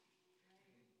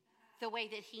the way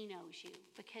that he knows you.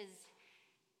 Because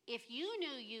if you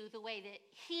knew you the way that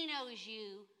he knows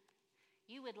you,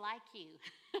 you would like you.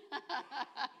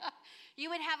 You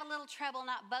would have a little trouble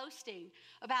not boasting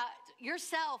about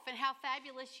yourself and how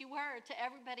fabulous you were to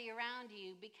everybody around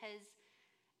you, because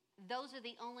those are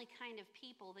the only kind of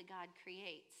people that God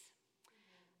creates.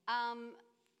 I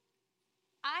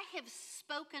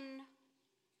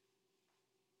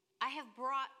have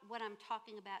brought what I'm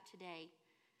talking about today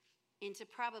into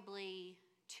probably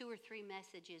 2 or 3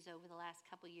 messages over the last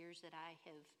couple years that I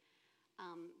have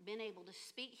been able to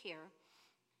speak here.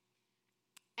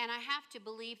 And I have to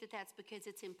believe that that's because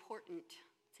it's important.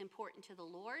 It's important to the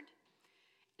Lord,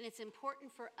 and it's important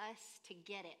for us to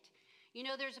get it. You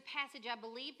know, there's a passage, I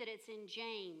believe that it's in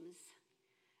James,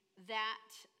 that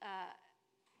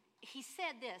he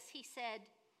said this. He said,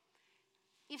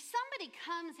 if somebody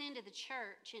comes into the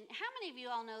church, and how many of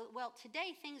you all know, well,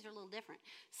 today things are a little different.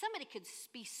 Somebody could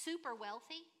be super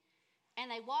wealthy, and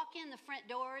they walk in the front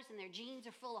doors, and their jeans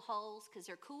are full of holes because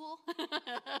they're cool.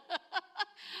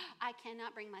 I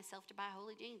cannot bring myself to buy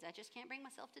holy jeans. I just can't bring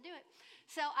myself to do it.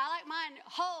 So I like mine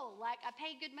whole, like I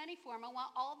paid good money for them. I want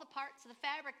all the parts of the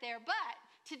fabric there. But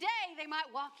today they might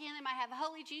walk in, they might have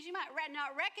holy jeans. You might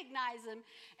not recognize them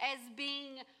as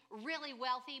being really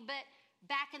wealthy. But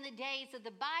back in the days of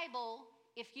the Bible,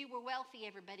 if you were wealthy,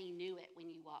 everybody knew it when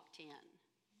you walked in.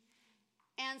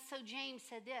 And so James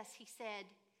said this. He said,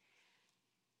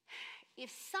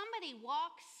 if somebody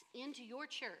walks into your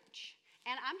church,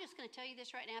 and I'm just going to tell you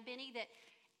this right now, Benny, that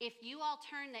if you all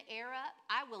turn the air up,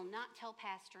 I will not tell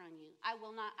pastor on you. I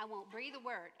won't breathe a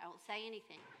word. I won't say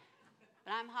anything.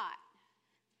 But I'm hot.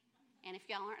 And if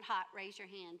y'all aren't hot, raise your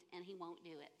hand, and he won't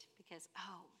do it. Because,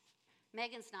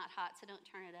 Megan's not hot, so don't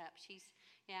turn it up.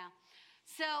 Yeah.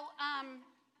 So,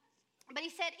 but he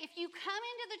said, if you come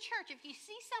into the church, if you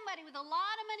see somebody with a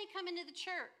lot of money come into the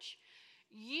church,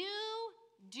 you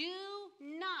do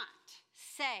not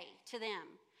say to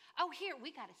them, oh, here, we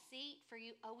got a seat for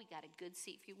you. Oh, we got a good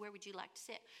seat for you. Where would you like to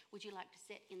sit? Would you like to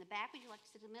sit in the back? Would you like to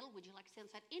sit in the middle? Would you like to sit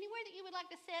inside? Anywhere that you would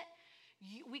like to sit,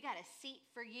 we got a seat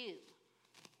for you.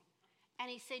 And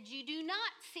he said, you do not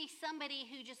see somebody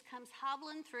who just comes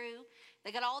hobbling through.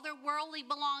 They got all their worldly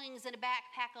belongings in a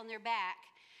backpack on their back.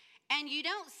 And you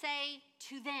don't say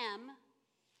to them,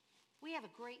 we have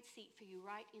a great seat for you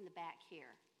right in the back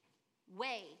here.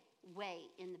 Way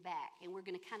in the back. And we're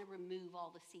going to kind of remove all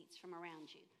the seats from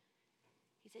around you.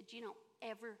 He said, you don't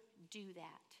ever do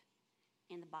that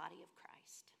in the body of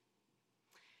Christ.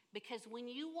 Because when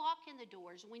you walk in the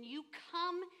doors, when you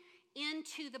come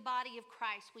into the body of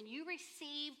Christ, when you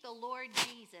receive the Lord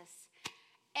Jesus,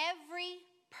 every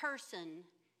person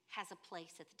has a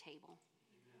place at the table.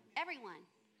 Everyone.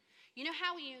 You know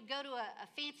how when you go to a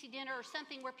fancy dinner or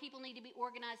something where people need to be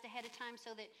organized ahead of time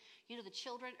so that, you know, the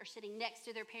children are sitting next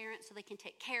to their parents so they can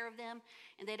take care of them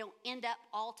and they don't end up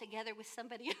all together with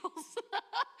somebody else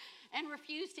and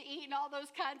refuse to eat and all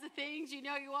those kinds of things. You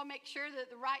know, you want to make sure that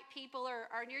the right people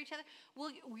are near each other.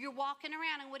 Well, you're walking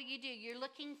around and what do? You're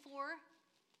looking for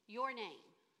your name,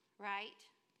 right?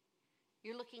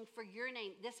 You're looking for your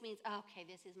name. This means, okay,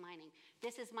 this is my name.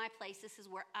 This is my place. This is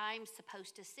where I'm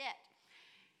supposed to sit.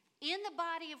 In the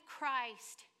body of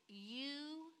Christ,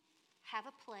 you have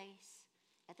a place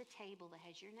at the table that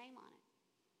has your name on it.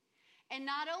 And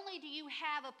not only do you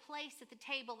have a place at the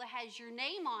table that has your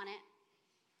name on it,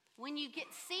 when you get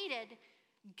seated,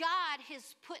 God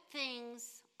has put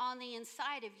things on the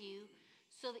inside of you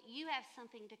so that you have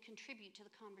something to contribute to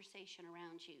the conversation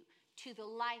around you, to the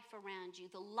life around you,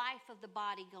 the life of the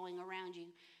body going around you.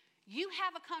 You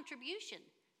have a contribution.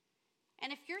 And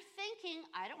if you're thinking,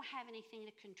 I don't have anything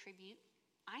to contribute,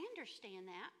 I understand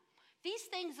that. These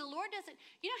things the Lord doesn't.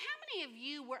 You know, how many of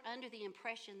you were under the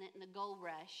impression that in the gold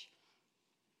rush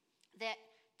that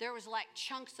there was like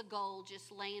chunks of gold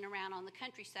just laying around on the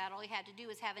countryside? All you had to do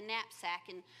was have a knapsack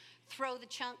and throw the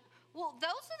chunk. Well,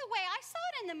 those are the way I saw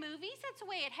it in the movies. That's the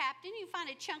way it happened. You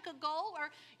find a chunk of gold, or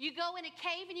you go in a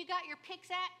cave and you got your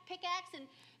pickaxe and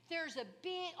there's a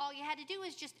big, all you had to do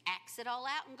was just axe it all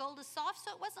out, and gold is soft,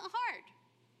 so it wasn't hard.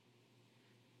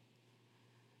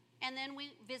 And then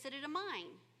we visited a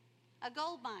mine, a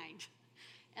gold mine,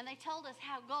 and they told us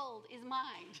how gold is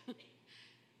mined.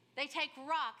 They take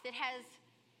rock that has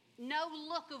no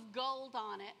look of gold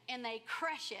on it, and they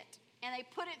crush it, and they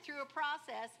put it through a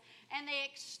process, and they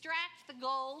extract the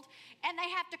gold, and they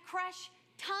have to crush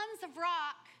tons of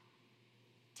rock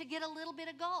to get a little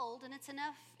bit of gold, and it's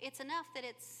enough that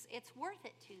it's worth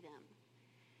it to them.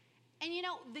 And you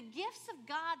know, the gifts of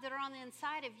God that are on the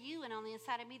inside of you and on the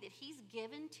inside of me that He's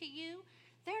given to you,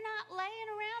 they're not laying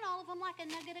around all of them like a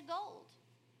nugget of gold.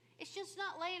 It's just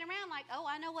not laying around like, oh,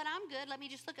 I know what I'm good. Let me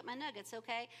just look at my nuggets,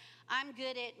 okay? I'm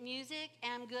good at music.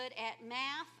 I'm good at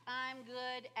math. I'm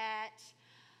good at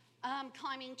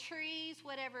climbing trees,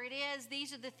 whatever it is.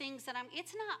 These are the things that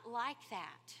it's not like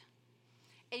that.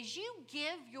 As you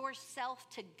give yourself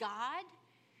to God,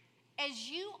 as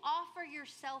you offer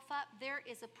yourself up, there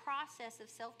is a process of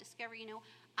self-discovery. You know,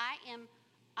 I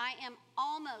am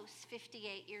almost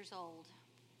 58 years old.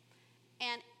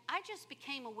 And I just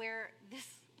became aware this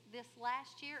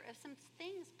last year of some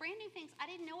things, brand new things I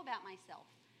didn't know about myself.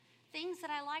 Things that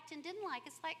I liked and didn't like.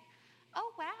 It's like,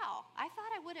 oh, wow, I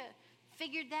thought I would have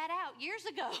figured that out years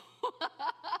ago.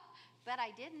 But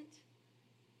I didn't.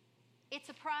 It's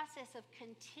a process of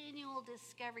continual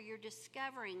discovery. You're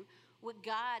discovering what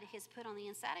God has put on the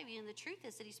inside of you. And the truth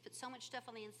is that He's put so much stuff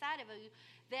on the inside of you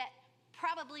that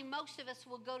probably most of us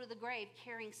will go to the grave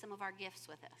carrying some of our gifts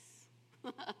with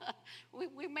us.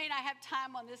 we may not have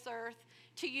time on this earth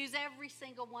to use every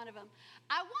single one of them.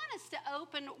 I want us to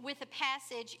open with a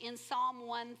passage in Psalm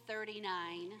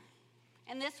 139.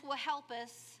 And this will help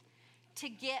us to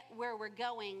get where we're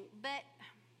going. But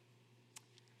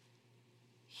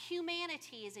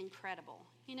humanity is incredible.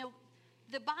 You know,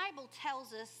 the Bible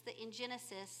tells us that in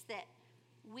Genesis that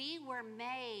we were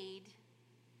made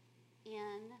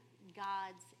in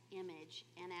God's image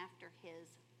and after His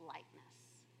likeness.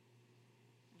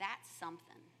 That's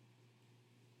something.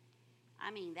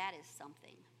 I mean, that is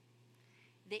something.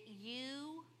 That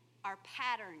you are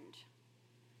patterned.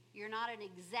 You're not an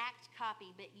exact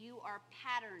copy, but you are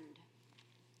patterned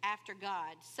after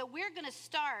God. So we're going to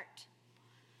start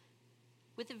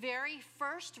with the very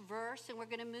first verse, and we're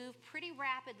going to move pretty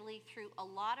rapidly through a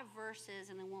lot of verses,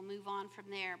 and then we'll move on from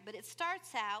there. But it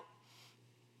starts out,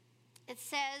 it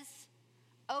says,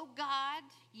 "O God,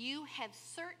 you have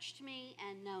searched me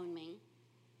and known me.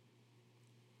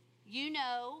 You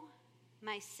know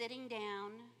my sitting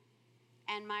down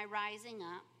and my rising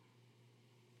up.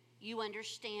 You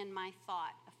understand my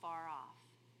thought afar off."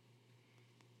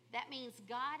 That means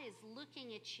God is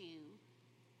looking at you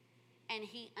and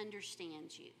He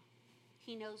understands you.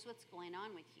 He knows what's going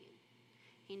on with you.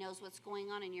 He knows what's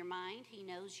going on in your mind. He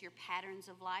knows your patterns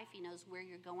of life. He knows where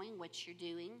you're going, what you're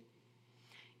doing.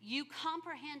 You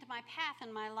comprehend my path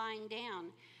and my lying down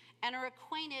and are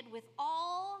acquainted with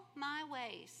all my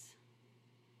ways.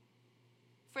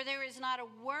 For there is not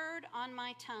a word on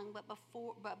my tongue,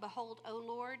 but behold, O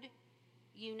Lord,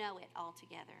 you know it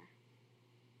altogether.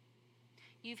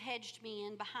 You've hedged me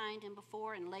in behind and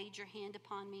before and laid your hand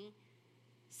upon me.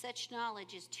 Such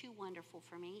knowledge is too wonderful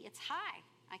for me. It's high.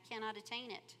 I cannot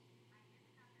attain it.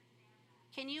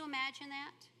 Can you imagine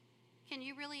that? Can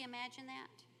you really imagine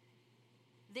that?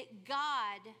 That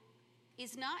God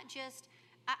is not just,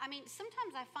 I mean,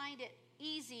 sometimes I find it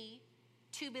easy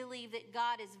to believe that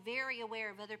God is very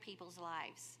aware of other people's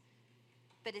lives.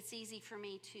 But it's easy for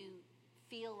me to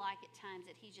feel like at times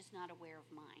that He's just not aware of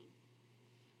mine.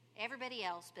 Everybody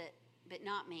else, but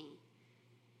not me.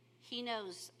 He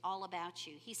knows all about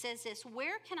you. He says this,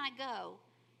 "Where can I go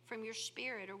from your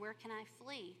spirit, or where can I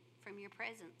flee from your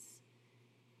presence?"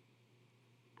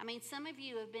 I mean, some of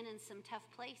you have been in some tough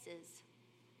places,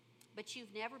 but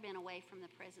you've never been away from the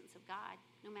presence of God,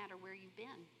 no matter where you've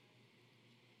been.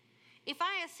 If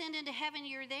I ascend into heaven,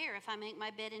 you're there. If I make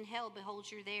my bed in hell, behold,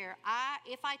 you're there.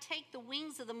 If I take the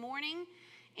wings of the morning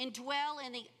and dwell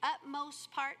in the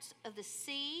utmost parts of the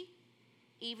sea,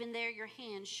 even there your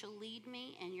hand shall lead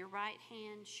me, and your right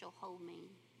hand shall hold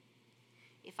me.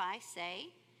 If I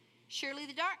say, surely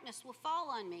the darkness will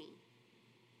fall on me,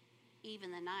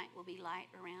 even the night will be light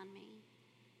around me.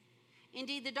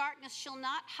 Indeed, the darkness shall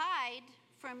not hide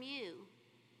from you,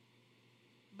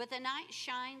 but the night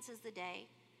shines as the day.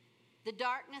 The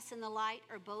darkness and the light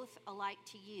are both alike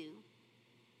to you,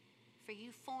 for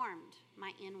you formed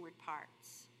my inward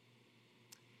parts.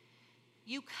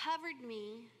 You covered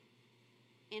me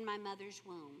in my mother's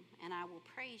womb, and I will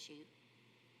praise you,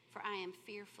 for I am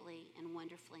fearfully and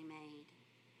wonderfully made.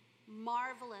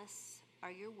 Marvelous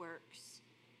are your works,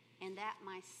 and that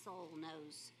my soul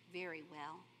knows very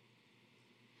well.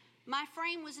 My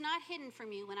frame was not hidden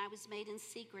from you when I was made in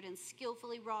secret and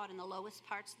skillfully wrought in the lowest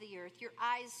parts of the earth. Your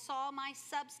eyes saw my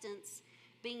substance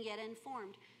being yet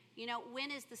unformed. You know,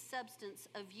 when is the substance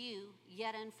of you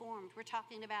yet unformed? We're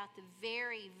talking about the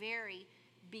very, very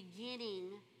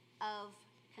beginning of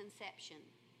conception.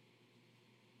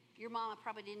 Your mama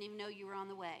probably didn't even know you were on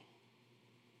the way.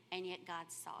 And yet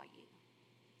God saw you,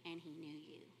 and He knew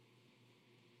you.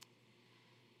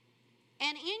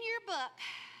 And in your book,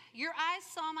 your eyes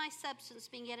saw my substance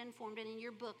being yet informed, and in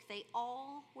your book they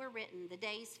all were written, the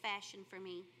days fashioned for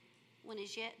me, when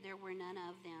as yet there were none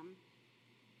of them.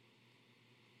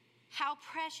 How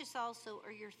precious also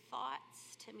are your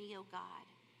thoughts to me, O God.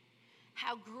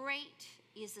 How great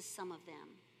is the sum of them.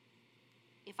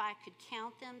 If I could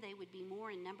count them, they would be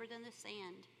more in number than the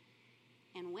sand.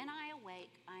 And when I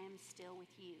awake, I am still with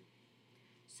you.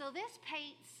 So this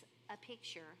paints a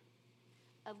picture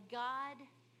of God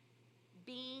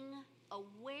being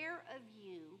aware of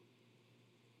you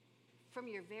from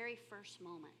your very first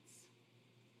moments.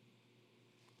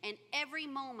 And every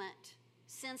moment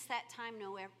since that time,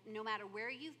 no matter where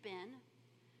you've been,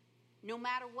 no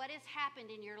matter what has happened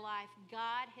in your life,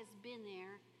 God has been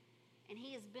there and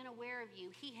He has been aware of you.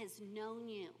 He has known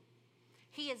you.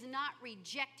 He has not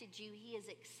rejected you. He has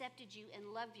accepted you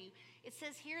and loved you. It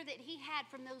says here that He had,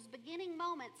 from those beginning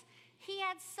moments, He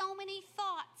had so many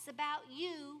thoughts about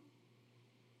you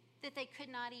that they could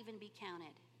not even be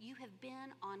counted. You have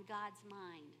been on God's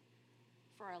mind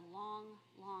for a long,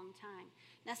 long time.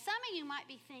 Now, some of you might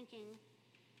be thinking,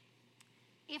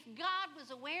 if God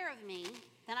was aware of me,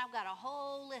 then I've got a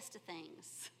whole list of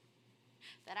things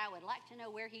that I would like to know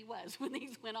where He was when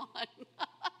these went on.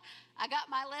 I got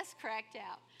my list cracked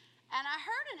out. And I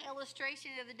heard an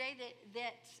illustration the other day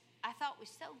that I thought was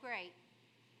so great.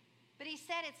 But he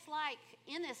said it's like,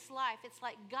 in this life, it's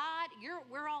like God,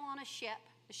 we're all on a ship,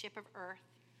 the ship of earth.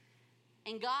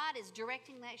 And God is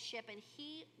directing that ship, and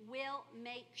He will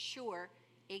make sure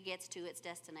it gets to its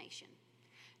destination.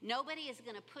 Nobody is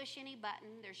going to push any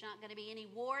button. There's not going to be any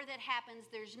war that happens.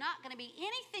 There's not going to be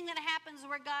anything that happens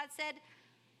where God said,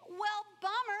 well,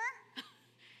 bummer.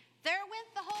 There went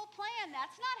the whole plan.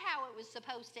 That's not how it was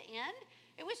supposed to end.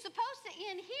 It was supposed to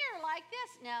end here like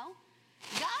this. No.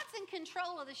 God's in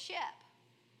control of the ship.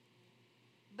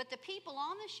 But the people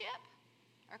on the ship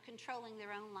are controlling their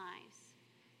own lives.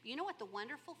 You know what the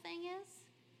wonderful thing is?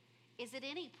 Is at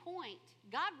any point,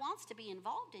 God wants to be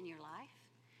involved in your life.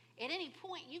 At any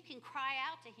point, you can cry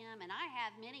out to Him, and I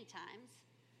have many times,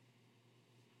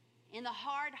 in the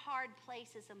hard, hard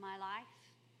places of my life,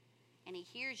 and He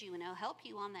hears you and He'll help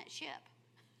you on that ship.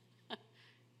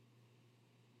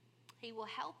 He will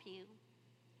help you,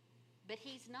 but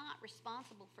He's not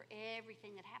responsible for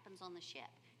everything that happens on the ship.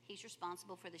 He's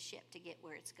responsible for the ship to get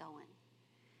where it's going.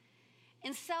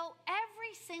 And so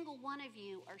every single one of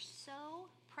you are so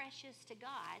precious to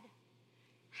God.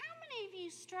 How many of you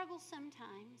struggle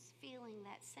sometimes feeling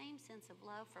that same sense of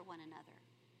love for one another?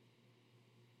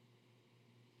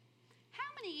 How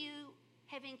many of you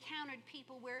have encountered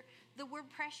people where the word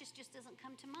precious just doesn't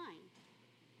come to mind?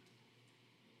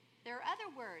 There are other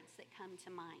words that come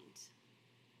to mind.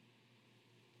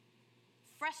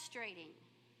 Frustrating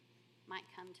might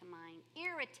come to mind.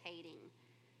 Irritating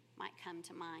might come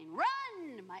to mind.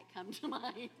 Run might come to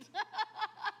mind.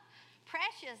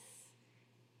 Precious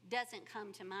doesn't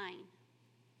come to mind.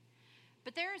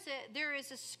 But there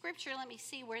is a scripture, let me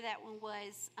see where that one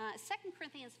was. 2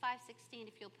 Corinthians 5:16,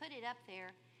 if you'll put it up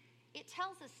there, it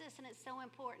tells us this, and it's so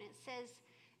important. It says,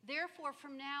 therefore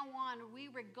from now on we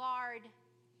regard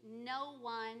no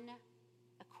one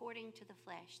according to the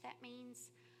flesh. That means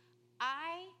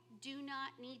I do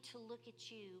not need to look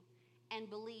at you and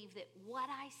believe that what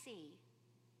I see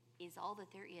is all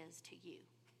that there is to you.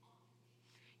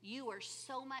 You are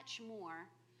so much more.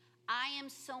 I am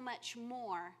so much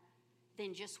more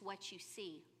than just what you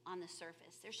see on the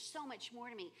surface. There's so much more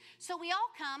to me. So we all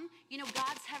come,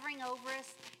 God's hovering over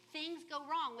us. Things go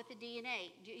wrong with the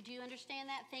DNA. Do you understand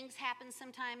that? Things happen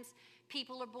sometimes.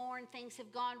 People are born. Things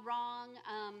have gone wrong.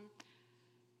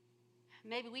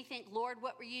 Maybe we think, Lord,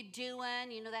 what were you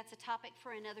doing? That's a topic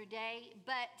for another day.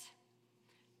 But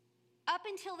up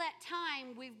until that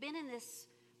time, we've been in this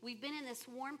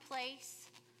warm place,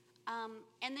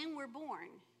 and then we're born.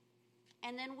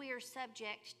 And then we are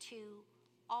subject to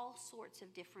all sorts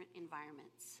of different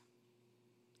environments.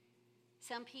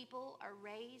 Some people are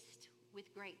raised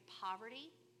with great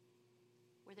poverty,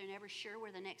 where they're never sure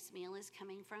where the next meal is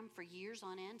coming from for years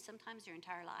on end, sometimes their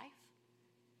entire life.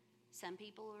 Some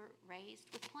people are raised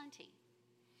with plenty.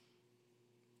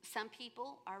 Some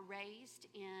people are raised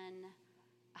in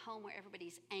a home where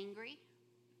everybody's angry.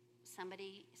 Some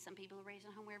people are raised in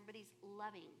a home where everybody's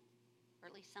loving, or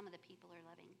at least some of the people are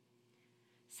loving.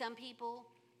 Some people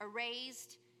are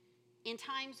raised in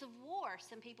times of war.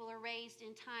 Some people are raised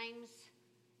in times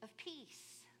of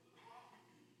peace.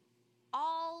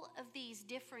 All of these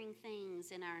differing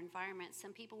things in our environment.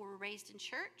 Some people were raised in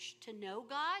church to know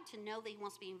God, to know that He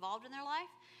wants to be involved in their life.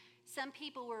 Some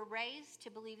people were raised to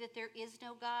believe that there is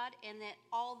no God and that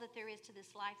all that there is to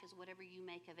this life is whatever you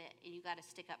make of it, and you got to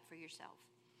stick up for yourself.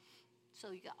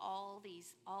 So you got all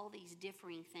these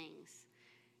differing things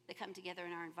that come together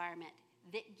in our environment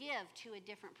that give to a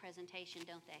different presentation,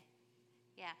 don't they?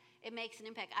 Yeah, it makes an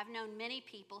impact. I've known many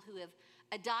people who have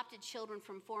adopted children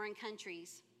from foreign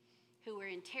countries who are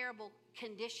in terrible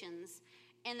conditions,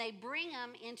 and they bring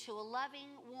them into a loving,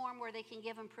 warm, where they can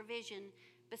give them provision,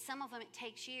 but some of them it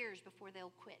takes years before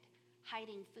they'll quit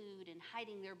hiding food and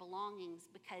hiding their belongings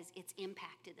because it's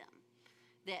impacted them.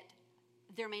 That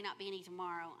there may not be any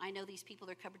tomorrow. I know these people,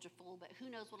 their cupboards are full, but who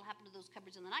knows what will happen to those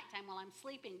cupboards in the nighttime while I'm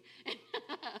sleeping.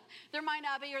 There might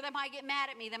not be, or they might get mad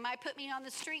at me. They might put me on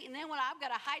the street, and then when I've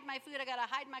got to hide my food, I got to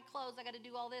hide my clothes, I got to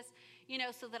do all this,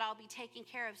 so that I'll be taken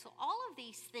care of. So all of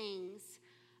these things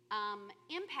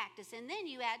impact us. And then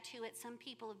you add to it, some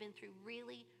people have been through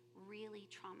really, really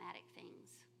traumatic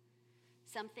things.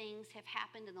 Some things have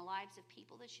happened in the lives of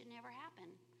people that should never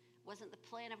happen. Wasn't the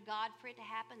plan of God for it to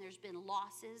happen. There's been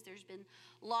losses. There's been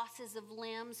losses of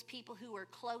limbs, people who are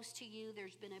close to you.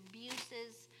 There's been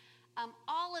abuses,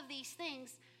 all of these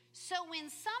things. So when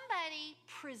somebody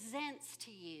presents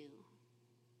to you,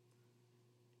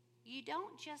 you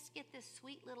don't just get this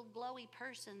sweet little glowy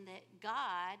person that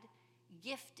God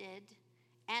gifted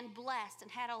and blessed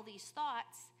and had all these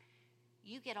thoughts.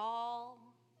 You get all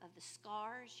of the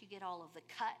scars. You get all of the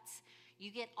cuts.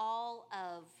 You get all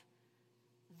of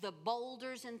the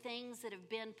boulders and things that have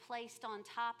been placed on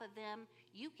top of them.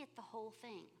 You get the whole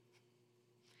thing.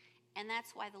 And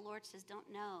that's why the Lord says, don't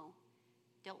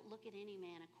look at any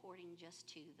man according just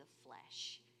to the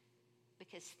flesh.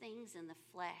 Because things in the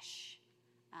flesh,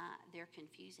 they're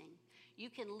confusing. You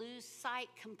can lose sight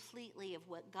completely of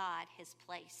what God has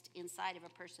placed inside of a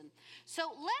person.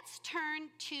 So let's turn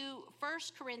to 1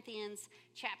 Corinthians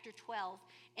chapter 12.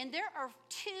 And there are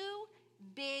two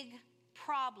big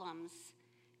problems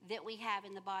that we have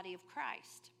in the body of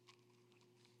Christ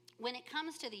when it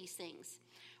comes to these things.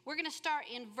 We're going to start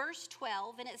in verse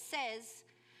 12, and it says,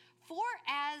 "For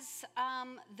as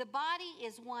the body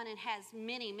is one and has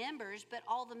many members, but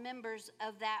all the members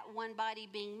of that one body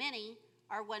being many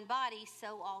are one body,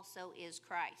 so also is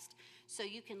Christ." So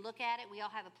you can look at it. We all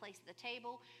have a place at the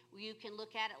table. You can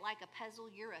look at it like a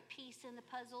puzzle. You're a piece in the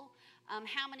puzzle.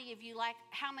 How many of you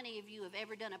have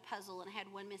ever done a puzzle and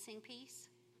had one missing piece?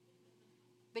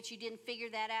 But you didn't figure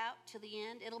that out till the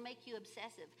end? It'll make you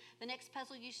obsessive. The next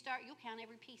puzzle you start, you'll count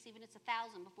every piece, even if it's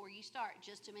 1,000 before you start,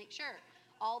 just to make sure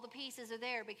all the pieces are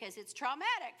there, because it's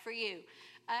traumatic for you.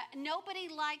 Nobody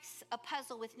likes a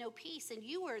puzzle with no piece, and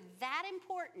you are that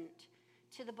important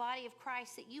to the body of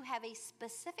Christ that you have a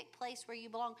specific place where you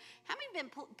belong. How many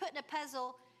have been put in a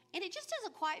puzzle and it just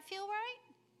doesn't quite feel right?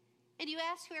 And you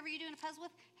ask whoever you're doing a puzzle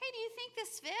with, hey, do you think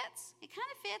this fits? It kind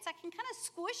of fits. I can kind of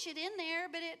squish it in there,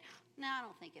 but no, I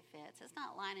don't think it fits. It's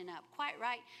not lining up quite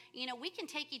right. We can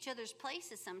take each other's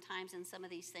places sometimes in some of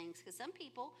these things, because some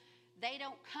people, they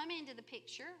don't come into the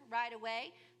picture right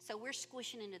away, so we're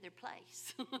squishing into their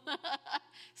place.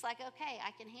 It's like, okay,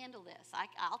 I can handle this.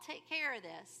 I'll take care of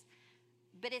this.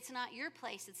 But it's not your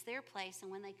place, it's their place.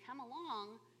 And when they come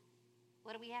along,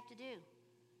 what do we have to do?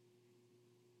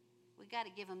 We got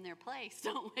to give them their place,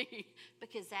 don't we?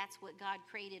 Because that's what God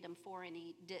created them for, and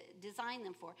He designed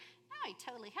them for. Now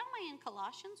how am I in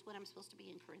Colossians when I'm supposed to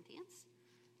be in Corinthians?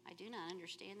 I do not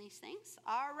understand these things.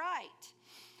 All right.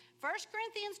 1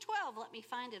 Corinthians 12, let me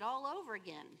find it all over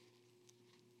again.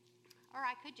 Or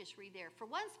I could just read there. For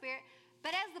one Spirit,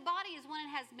 but as the body is one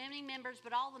and has many members,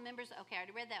 but all the members, okay, I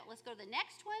already read that. Let's go to the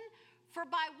next one. For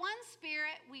by one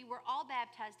Spirit we were all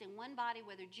baptized in one body,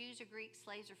 whether Jews or Greeks,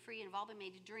 slaves or free, and have all been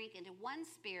made to drink into one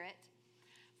Spirit.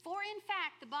 For in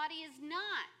fact, the body is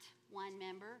not one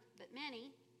member, but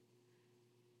many.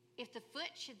 If the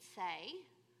foot should say,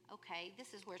 okay,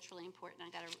 this is where it's really important.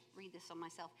 I got to read this on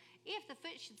myself. If the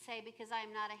foot should say, because I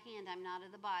am not a hand, I'm not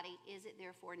of the body, is it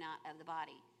therefore not of the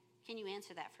body? Can you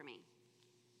answer that for me?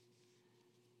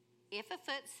 If a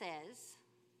foot says,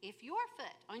 if your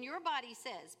foot on your body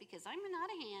says, because I'm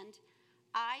not a hand,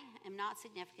 I am not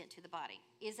significant to the body.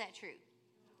 Is that true?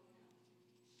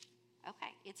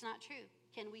 Okay, it's not true.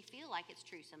 Can we feel like it's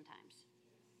true sometimes?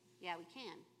 Yeah, we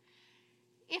can.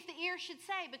 If the ear should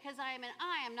say, because I am an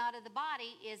eye, I'm not of the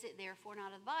body, is it therefore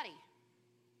not of the body?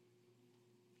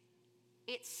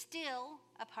 It's still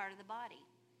a part of the body.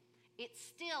 It's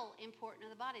still important to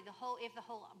the body. If the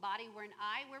whole body were an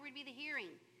eye, where would be the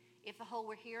hearing? If the whole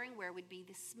were hearing, where would be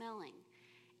the smelling?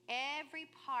 Every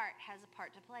part has a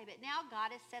part to play. But now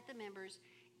God has set the members,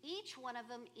 each one of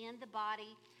them in the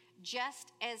body,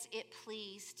 just as it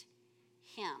pleased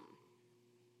Him.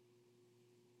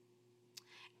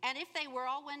 And if they were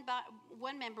all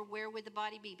one member, where would the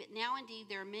body be? But now indeed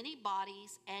there are many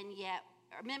bodies and yet,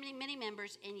 or many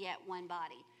members and yet one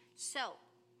body. So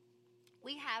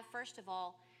we have, first of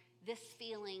all, this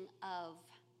feeling of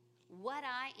what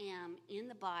I am in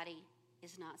the body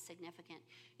is not significant.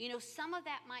 You know, some of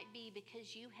that might be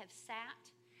because you have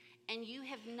sat and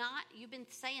you've been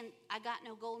saying, I got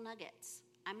no gold nuggets.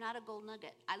 I'm not a gold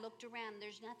nugget. I looked around,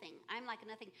 there's nothing. I'm like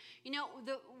nothing. You know,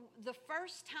 the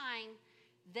first time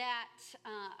that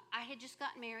I had just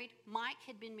gotten married, Mike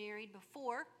had been married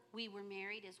before we were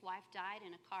married. His wife died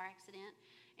in a car accident.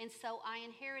 And so I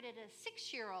inherited a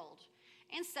 6-year-old.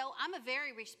 And so I'm a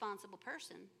very responsible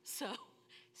person. So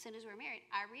as soon as we're married,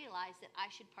 I realized that I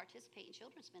should participate in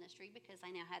children's ministry because I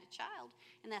now had a child.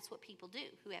 And that's what people do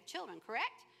who have children,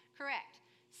 correct? Correct.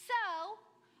 So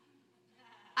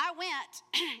I went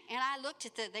and I looked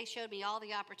at they showed me all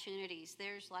the opportunities.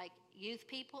 There's like youth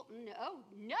people.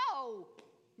 No,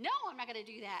 I'm not going to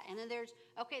do that. And then there's,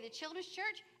 the children's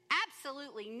church.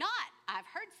 Absolutely not. I've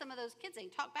heard some of those kids, they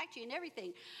talk back to you and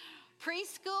everything.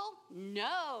 Preschool?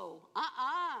 No.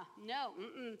 No.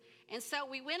 And so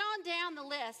we went on down the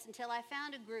list until I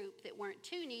found a group that weren't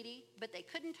too needy, but they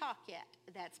couldn't talk yet.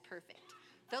 That's perfect.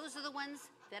 Those are the ones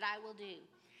that I will do.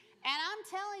 And I'm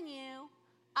telling you,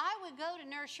 I would go to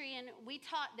nursery, and we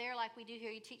taught there like we do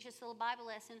here. You teach us a little Bible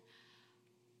lesson.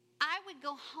 I would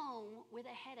go home with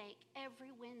a headache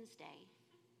every Wednesday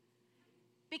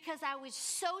because I was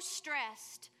so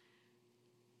stressed,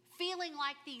 feeling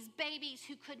like these babies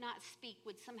who could not speak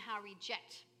would somehow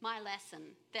reject my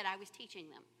lesson that I was teaching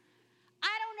them.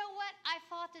 I don't know what I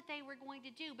thought that they were going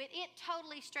to do, but it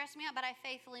totally stressed me out. But I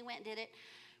faithfully went and did it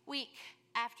week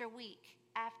after week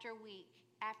after week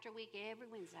after week. Every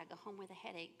Wednesday I go home with a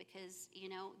headache because,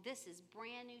 this is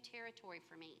brand new territory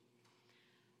for me.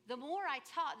 The more I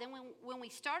taught, then when we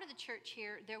started the church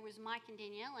here, there was Mike and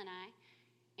Danielle and I.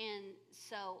 And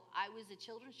so I was a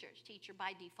children's church teacher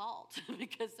by default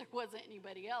because there wasn't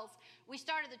anybody else. We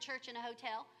started the church in a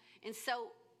hotel. And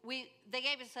so they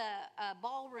gave us a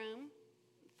ballroom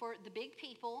for the big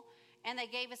people, and they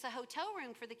gave us a hotel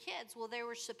room for the kids. Well, they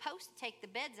were supposed to take the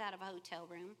beds out of a hotel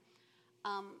room,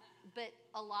 but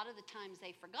a lot of the times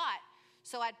they forgot.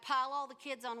 So I'd pile all the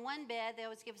kids on one bed. They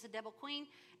always give us a double queen,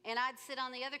 and I'd sit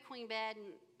on the other queen bed,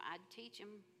 and I'd teach them.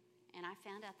 And I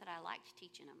found out that I liked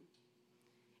teaching them.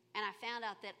 And I found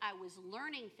out that I was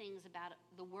learning things about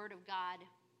the Word of God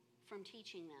from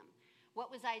teaching them.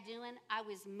 What was I doing? I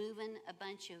was moving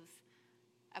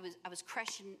I was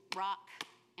crushing rock,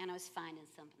 and I was finding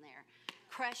something there.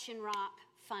 Crushing rock,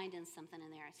 finding something in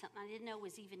there. Something I didn't know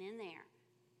was even in there.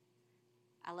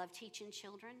 I love teaching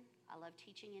children. I love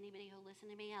teaching anybody who'll listen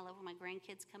to me. I love when my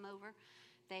grandkids come over.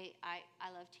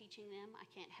 I love teaching them. I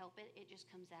can't help it. It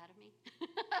just comes out of me.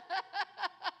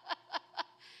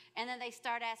 And then they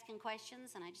start asking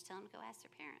questions, and I just tell them to go ask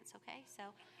their parents, okay?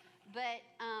 But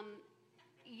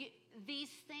these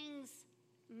things,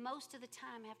 most of the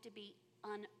time, have to be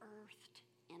unearthed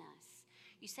in us.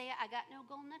 You say, I got no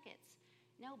gold nuggets.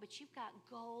 No, but you've got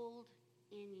gold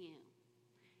in you.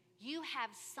 You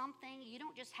have something. You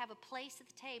don't just have a place at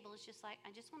the table. It's just like,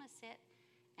 I just want to sit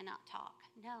and not talk.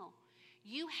 No.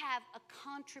 You have a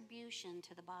contribution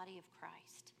to the body of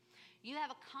Christ. You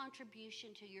have a contribution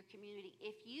to your community.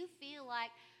 If you feel like,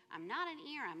 I'm not an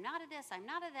ear, I'm not a this, I'm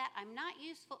not a that, I'm not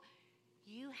useful,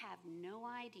 you have no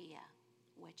idea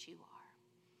what you are.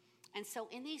 And so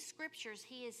in these scriptures,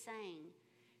 he is saying,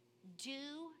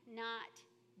 do not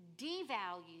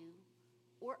devalue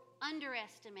or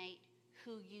underestimate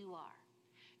who you are.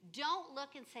 Don't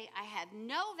look and say, I have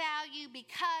no value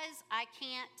because I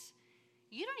can't.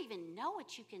 You don't even know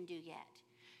what you can do yet.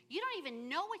 You don't even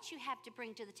know what you have to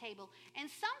bring to the table. And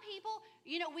some people,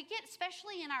 we get,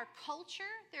 especially in our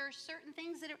culture, there are certain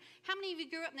things that are, how many of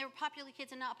you grew up and there were popular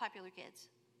kids and not popular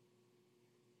kids?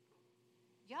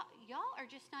 Y'all are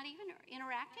just not even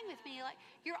interacting with me. Like,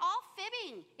 you're all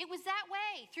fibbing. It was that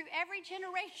way through every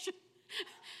generation.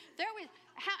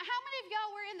 How many of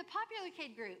y'all were in the popular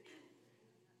kid group?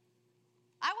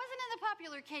 I wasn't in the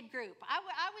popular kid group.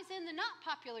 I was in the not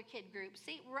popular kid group.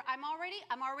 See, I'm already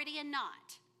a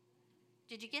not.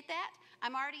 Did you get that?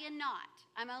 I'm already a not.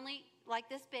 I'm only like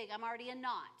this big. I'm already a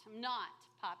not. I'm not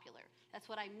popular. That's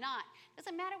what I'm not. It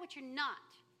doesn't matter what you're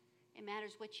not. It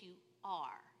matters what you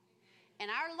are. And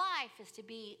our life is to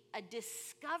be a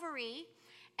discovery.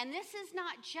 And this is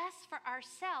not just for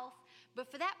ourselves, but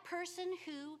for that person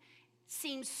who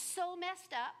seems so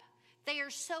messed up. They are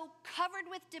so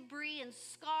covered with debris and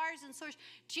scars and sores.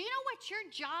 Do you know what your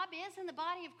job is in the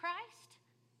body of Christ?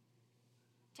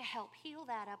 To help heal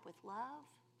that up with love,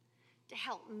 to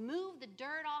help move the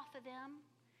dirt off of them,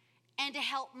 and to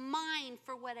help mine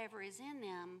for whatever is in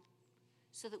them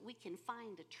so that we can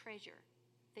find the treasure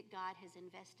that God has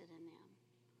invested in them.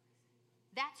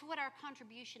 That's what our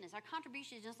contribution is. Our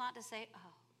contribution is just not to say,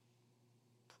 oh,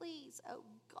 please, oh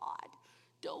God,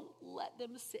 don't let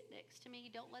them sit next to me.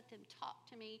 Don't let them talk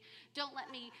to me. Don't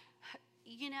let me,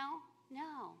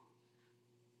 no.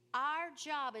 Our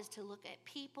job is to look at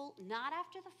people not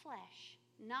after the flesh,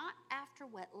 not after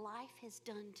what life has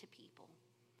done to people,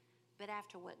 but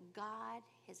after what God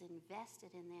has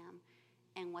invested in them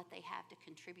and what they have to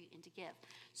contribute and to give.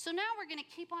 So now we're going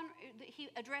to keep on. He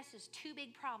addresses two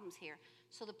big problems here.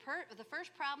 So the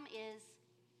first problem is,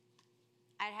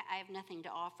 I have nothing to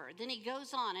offer. Then he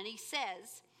goes on and he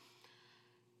says,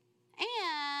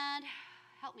 and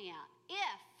help me out.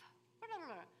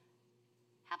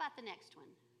 How about the next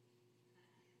one?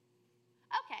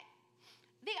 Okay.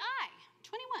 The eye,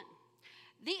 21.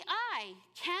 The eye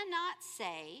cannot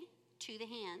say to the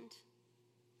hand,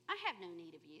 I have no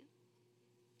need of you.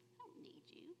 I don't need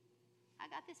you. I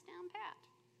got this down pat.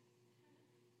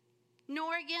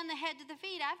 Nor again the head to the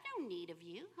feet, I have no need of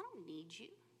you. I don't need you.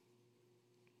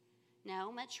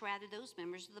 No, much rather those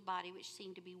members of the body which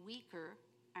seem to be weaker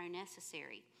are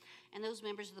necessary. And those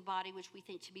members of the body which we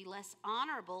think to be less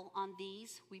honorable, on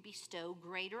these we bestow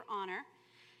greater honor.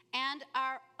 And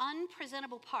our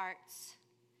unpresentable parts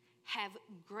have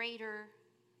greater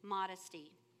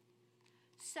modesty.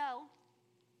 So,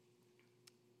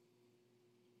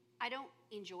 I don't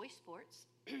enjoy sports.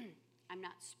 I'm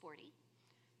not sporty.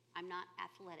 I'm not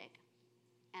athletic.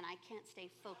 And I can't stay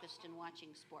focused in watching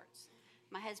sports.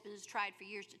 My husband has tried for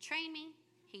years to train me.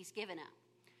 He's given up.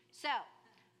 So,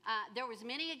 there was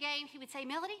many a game he would say,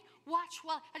 Melody, watch.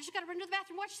 Well, I just got to run to the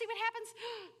bathroom. Watch, see what happens.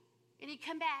 And he'd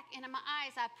come back, and in my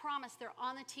eyes, I promise they're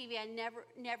on the TV. I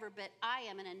never, but I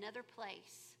am in another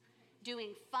place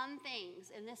doing fun things,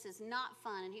 and this is not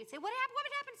fun. And he would say, what happened? What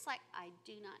happened? It's like, I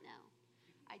do not know.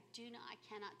 I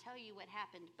cannot tell you what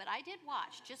happened. But I did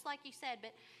watch, just like you said,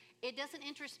 but it doesn't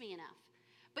interest me enough.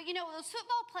 But those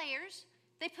football players,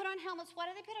 they put on helmets. Why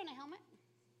do they put on a helmet?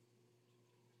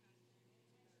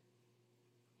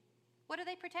 What are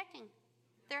they protecting?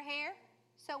 Their hair,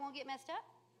 so it won't get messed up?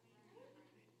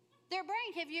 Their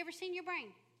brain. Have you ever seen your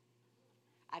brain?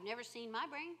 I've never seen my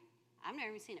brain. I've never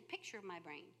even seen a picture of my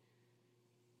brain.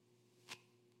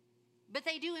 But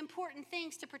they do important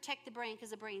things to protect the brain,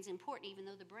 because the brain's important, even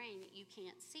though the brain, you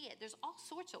can't see it. There's all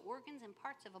sorts of organs and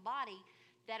parts of a body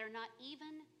that are not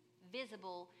even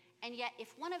visible. And yet,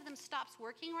 if one of them stops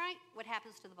working right, what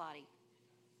happens to the body?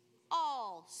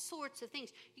 All sorts of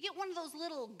things. You get one of those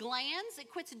little glands,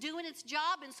 it quits doing its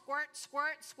job and squirt,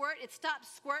 squirt, squirt. It stops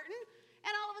squirting.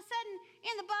 And all of a sudden,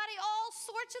 in the body, all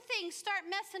sorts of things start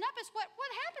messing up. It's what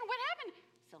happened? What happened?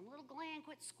 Some little gland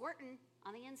quit squirting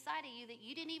on the inside of you that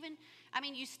you didn't even,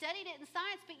 you studied it in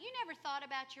science, but you never thought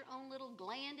about your own little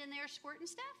gland in there squirting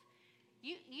stuff.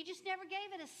 You just never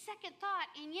gave it a second thought.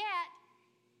 And yet,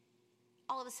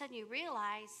 all of a sudden you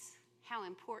realize how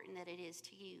important that it is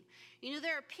to you.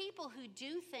 There are people who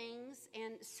do things,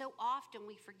 and so often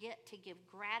we forget to give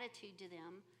gratitude to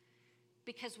them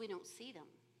because we don't see them.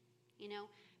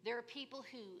 There are people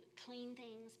who clean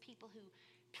things, people who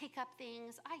pick up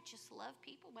things. I just love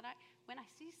people. When I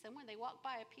see someone, they walk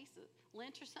by a piece of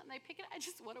lint or something, they pick it, I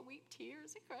just want to weep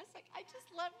tears across. Like, I just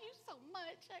love you so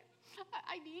much.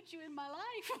 I need you in my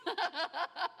life.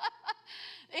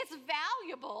 It's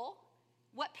valuable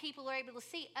what people are able to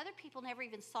see. Other people never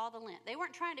even saw the lint. They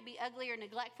weren't trying to be ugly or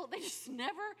neglectful. They just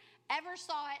never, ever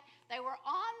saw it. They were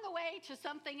on the way to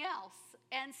something else.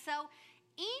 And so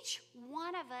each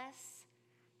one of us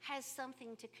has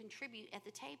something to contribute at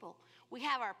the table. We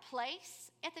have our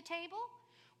place at the table.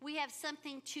 We have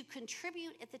something to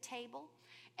contribute at the table.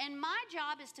 And my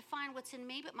job is to find what's in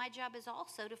me, but my job is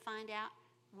also to find out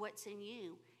what's in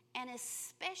you. And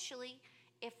especially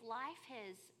if life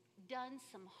has done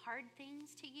some hard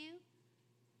things to you,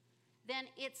 then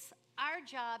it's our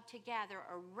job to gather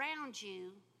around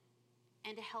you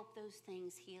and to help those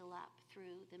things heal up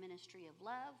through the ministry of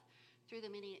love, through the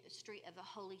ministry of the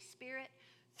Holy Spirit,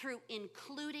 through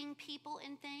including people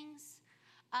in things.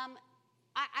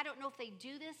 I don't know if they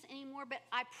do this anymore, but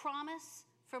I promise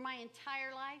for my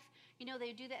entire life,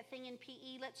 they do that thing in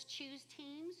PE, let's choose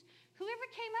teams. Whoever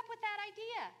came up with that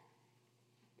idea,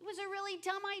 it was a really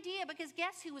dumb idea, because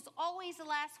guess who was always the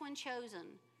last one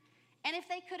chosen? And if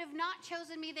they could have not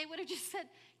chosen me, they would have just said,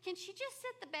 can she just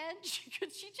sit the bench?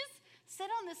 Could she just sit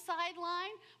on the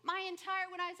sideline?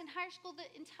 When I was in high school, the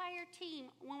entire team,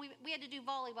 when we had to do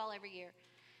volleyball every year.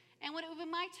 And when it would be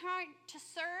my turn to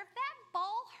serve, that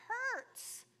ball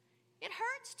hurts. It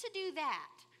hurts to do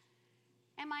that.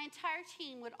 And my entire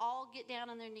team would all get down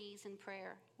on their knees in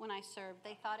prayer when I served.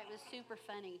 They thought it was super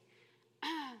funny.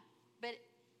 But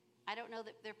I don't know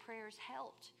that their prayers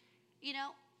helped.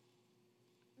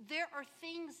 There are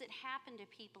things that happen to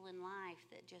people in life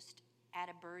that just add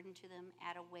a burden to them,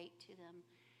 add a weight to them.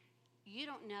 You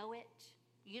don't know it.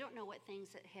 You don't know what things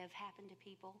that have happened to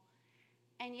people.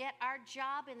 And yet our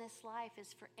job in this life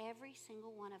is for every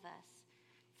single one of us.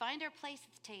 Find our place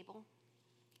at the table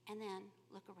and then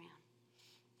look around.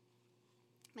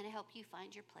 I'm going to help you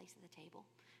find your place at the table.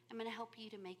 I'm going to help you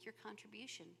to make your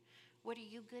contribution. What are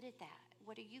you good at that?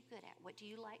 What are you good at? What do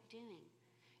you like doing?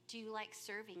 Do you like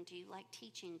serving? Do you like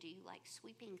teaching? Do you like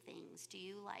sweeping things? Do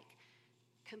you like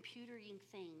computering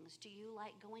things? Do you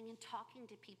like going and talking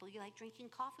to people? You like drinking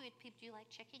coffee with people? Do you like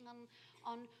checking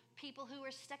on people who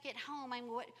are stuck at home? I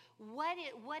mean,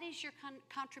 what is your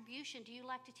contribution? Do you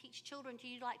like to teach children? Do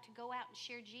you like to go out and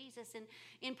share Jesus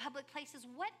in public places?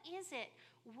 What is it?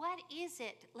 What is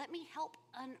it? Let me help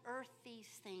unearth these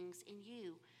things in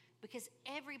you, because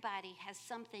everybody has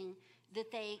something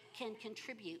that they can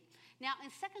contribute. Now, in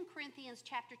 2 Corinthians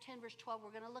chapter 10, verse 12, we're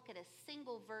going to look at a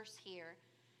single verse here.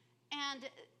 And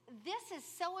this is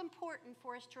so important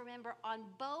for us to remember on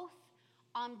both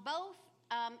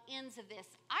ends of this.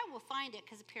 I will find it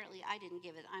because apparently I didn't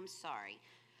give it. I'm sorry.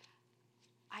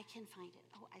 I can find it.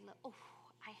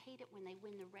 I hate it when they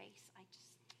win the race. I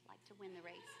just like to win the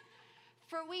race.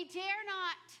 For we dare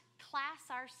not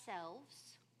class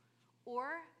ourselves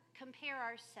or compare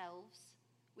ourselves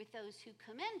with those who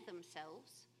commend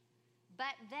themselves,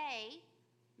 but they,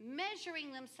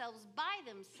 measuring themselves by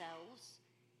themselves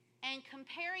and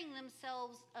comparing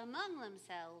themselves among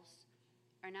themselves,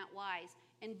 are not wise.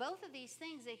 And both of these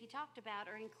things that he talked about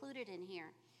are included in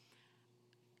here.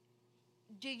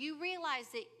 Do you realize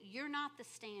that you're not the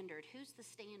standard? Who's the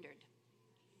standard?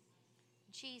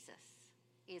 Jesus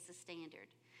is the standard.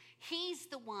 He's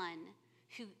the one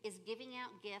who is giving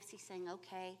out gifts. He's saying,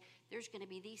 okay, there's going to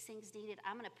be these things needed.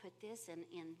 I'm going to put this in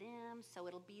them so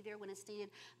it'll be there when it's needed.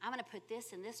 I'm going to put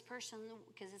this in this person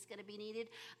because it's going to be needed.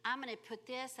 I'm going to put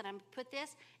this and I'm going to put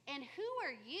this. And who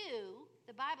are you,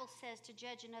 the Bible says, to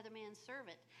judge another man's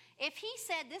servant? If he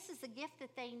said this is the gift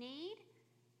that they need,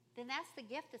 then that's the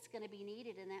gift that's going to be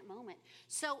needed in that moment.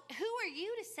 So who are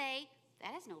you to say,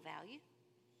 that has no value?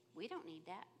 We don't need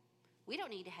that. We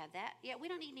don't need to have that. Yeah, we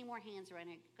don't need any more hands around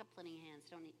here. Got plenty of hands.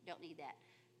 Don't need that.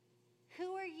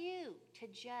 Who are you to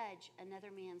judge another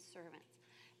man's servants?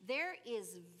 There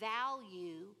is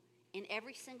value in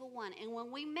every single one. And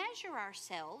when we measure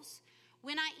ourselves,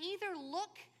 when I either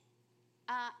look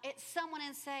at someone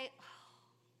and say, oh,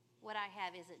 what I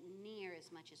have isn't near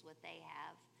as much as what they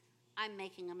have, I'm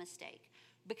making a mistake.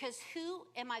 Because who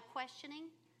am I questioning?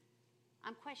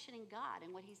 I'm questioning God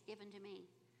and what he's given to me.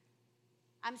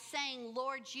 I'm saying,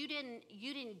 Lord, you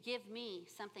didn't give me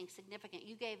something significant.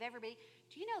 You gave everybody.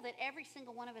 Do you know that every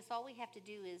single one of us, all we have to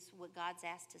do is what God's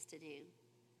asked us to do?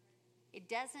 It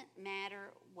doesn't matter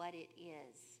what it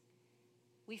is.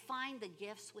 We find the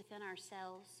gifts within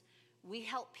ourselves. We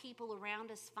help people around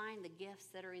us find the gifts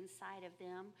that are inside of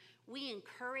them. We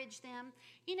encourage them.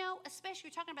 You know,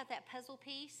 especially we're talking about that puzzle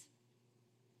piece.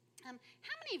 How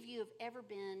many of you have ever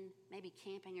been maybe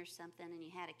camping or something and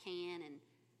you had a can and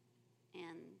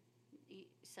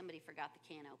somebody forgot the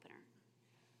can opener?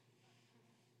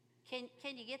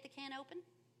 Can you get the can open?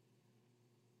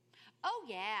 Oh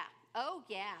yeah.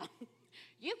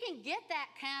 You can get that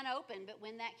can open, but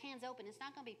when that can's open, it's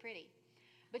not going to be pretty.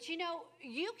 But you know,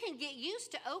 you can get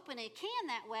used to opening a can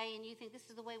that way, and you think this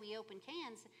is the way we open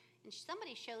cans, and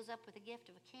somebody shows up with a gift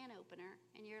of a can opener,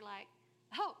 and you're like,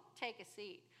 oh, take a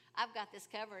seat. I've got this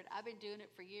covered. I've been doing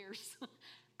it for years.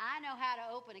 I know how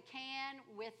to open a can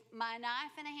with my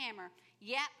knife and a hammer.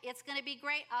 Yep, it's going to be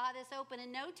great. I'll have this open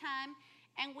in no time.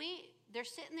 And they're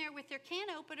sitting there with their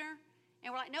can opener,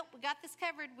 and we're like, nope, we got this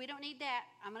covered. We don't need that.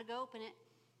 I'm going to go open it.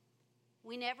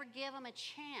 We never give them a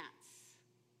chance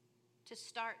to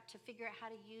start to figure out how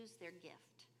to use their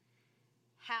gift,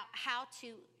 how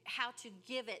to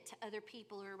give it to other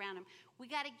people who are around them. We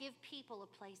got to give people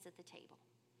a place at the table.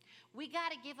 We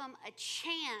got to give them a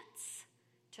chance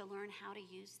to learn how to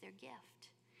use their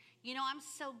gift. You know, I'm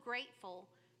so grateful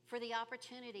for the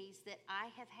opportunities that I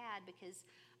have had, because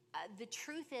the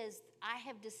truth is I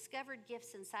have discovered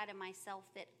gifts inside of myself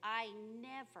that I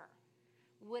never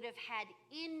would have had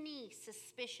any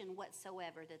suspicion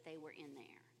whatsoever that they were in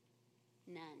there.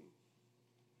 None.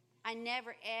 I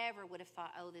never, ever would have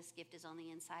thought, oh, this gift is on the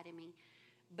inside of me.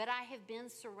 But I have been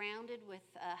surrounded with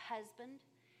a husband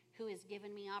who has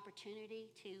given me opportunity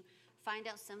to find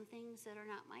out some things that are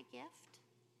not my gift.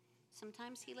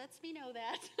 Sometimes he lets me know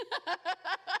that.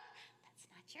 That's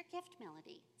not your gift,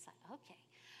 Melody. It's like, okay.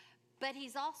 But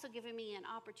he's also given me an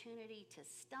opportunity to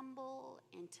stumble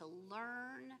and to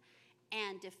learn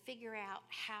and to figure out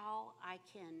how I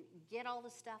can get all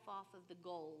the stuff off of the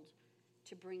gold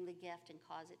to bring the gift and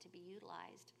cause it to be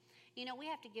utilized. You know, we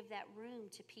have to give that room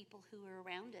to people who are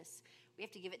around us. We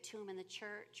have to give it to them in the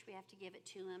church. We have to give it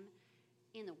to them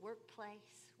in the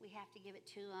workplace. We have to give it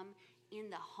to them in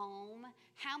the home.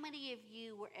 How many of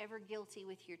you were ever guilty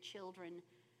with your children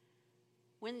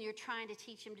when you're trying to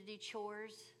teach them to do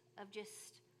chores of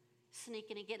just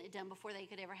sneaking and getting it done before they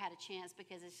could ever had a chance,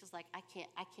 because it's just like, I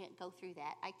can't go through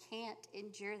that. I can't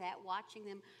endure that, watching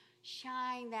them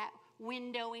shine that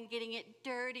window and getting it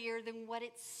dirtier than what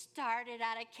it started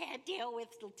out. I can't deal with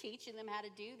teaching them how to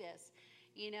do this.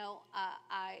 You know,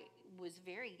 I was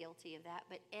very guilty of that,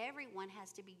 but everyone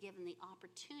has to be given the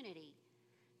opportunity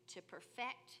to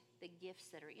perfect the gifts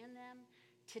that are in them,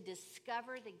 to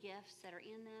discover the gifts that are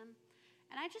in them.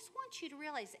 And I just want you to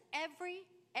realize every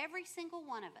single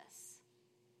one of us,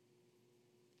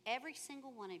 every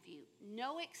single one of you,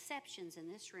 no exceptions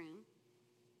in this room,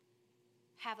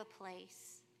 have a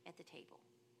place at the table.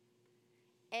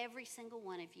 Every single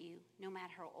one of you, no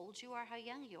matter how old you are, how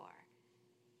young you are,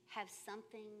 have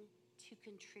something to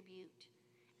contribute.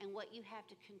 And what you have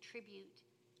to contribute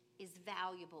is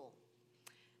valuable.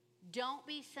 Don't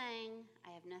be saying,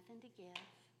 I have nothing to give.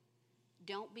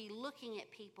 Don't be looking at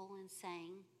people and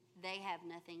saying they have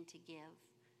nothing to give.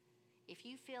 If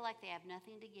you feel like they have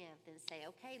nothing to give, then say,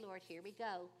 okay, Lord, here we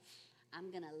go. I'm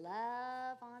going to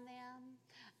love on them.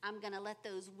 I'm going to let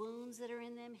those wounds that are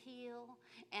in them heal.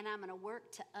 And I'm going to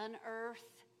work to unearth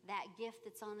that gift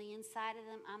that's on the inside of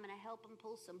them. I'm going to help them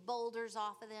pull some boulders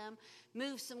off of them,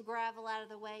 move some gravel out of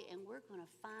the way, and we're going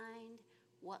to find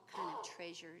what kind of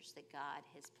treasures that God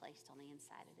has placed on the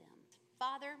inside of them.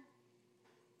 Father,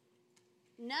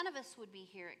 none of us would be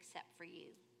here except for you.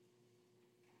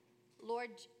 Lord,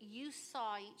 you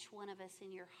saw each one of us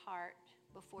in your heart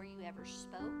before you ever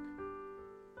spoke,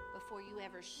 before you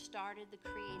ever started the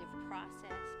creative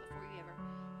process, before you ever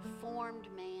formed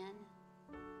man.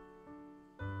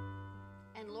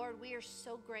 And Lord, we are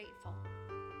so grateful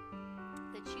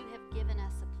that you have given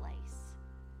us a place,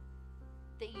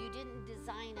 that you didn't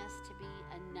design us to be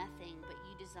a nothing, but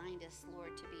you designed us,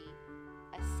 Lord, to be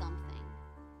a something.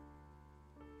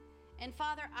 And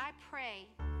Father, I pray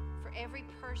for every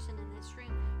person in this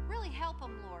room, really help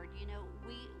them, Lord. You know,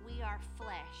 we are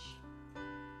flesh.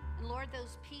 And Lord,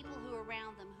 those people who are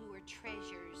around them who are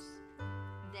treasures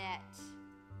that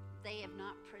they have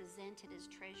not presented as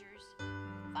treasures,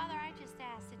 Father, I just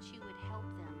ask that you would help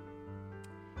them.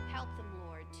 Help them,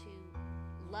 Lord, to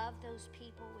love those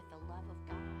people with the love of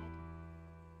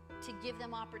God, to give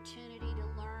them opportunity to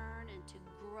learn and to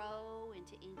grow and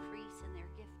to increase in their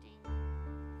gifting.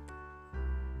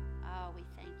 Oh, we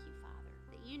thank you, Father,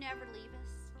 that you never leave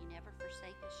us, you never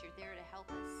forsake us, you're there to help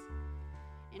us.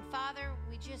 And Father,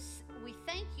 we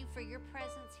thank you for your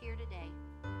presence here today.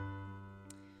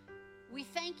 We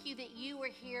thank you that you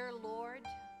are here, Lord,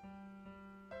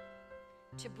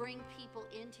 to bring people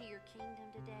into your kingdom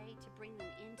today, to bring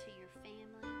them into your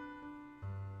family.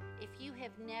 If you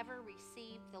have never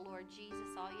received the Lord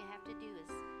Jesus, all you have to do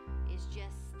is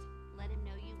just let him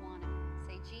know you want him.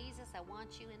 Say, Jesus, I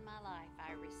want you in my life.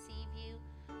 I receive you.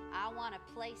 I want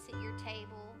a place at your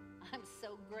table. I'm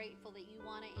so grateful that you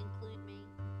want to include me,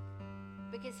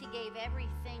 because he gave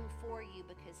everything for you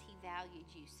because he valued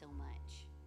you so much.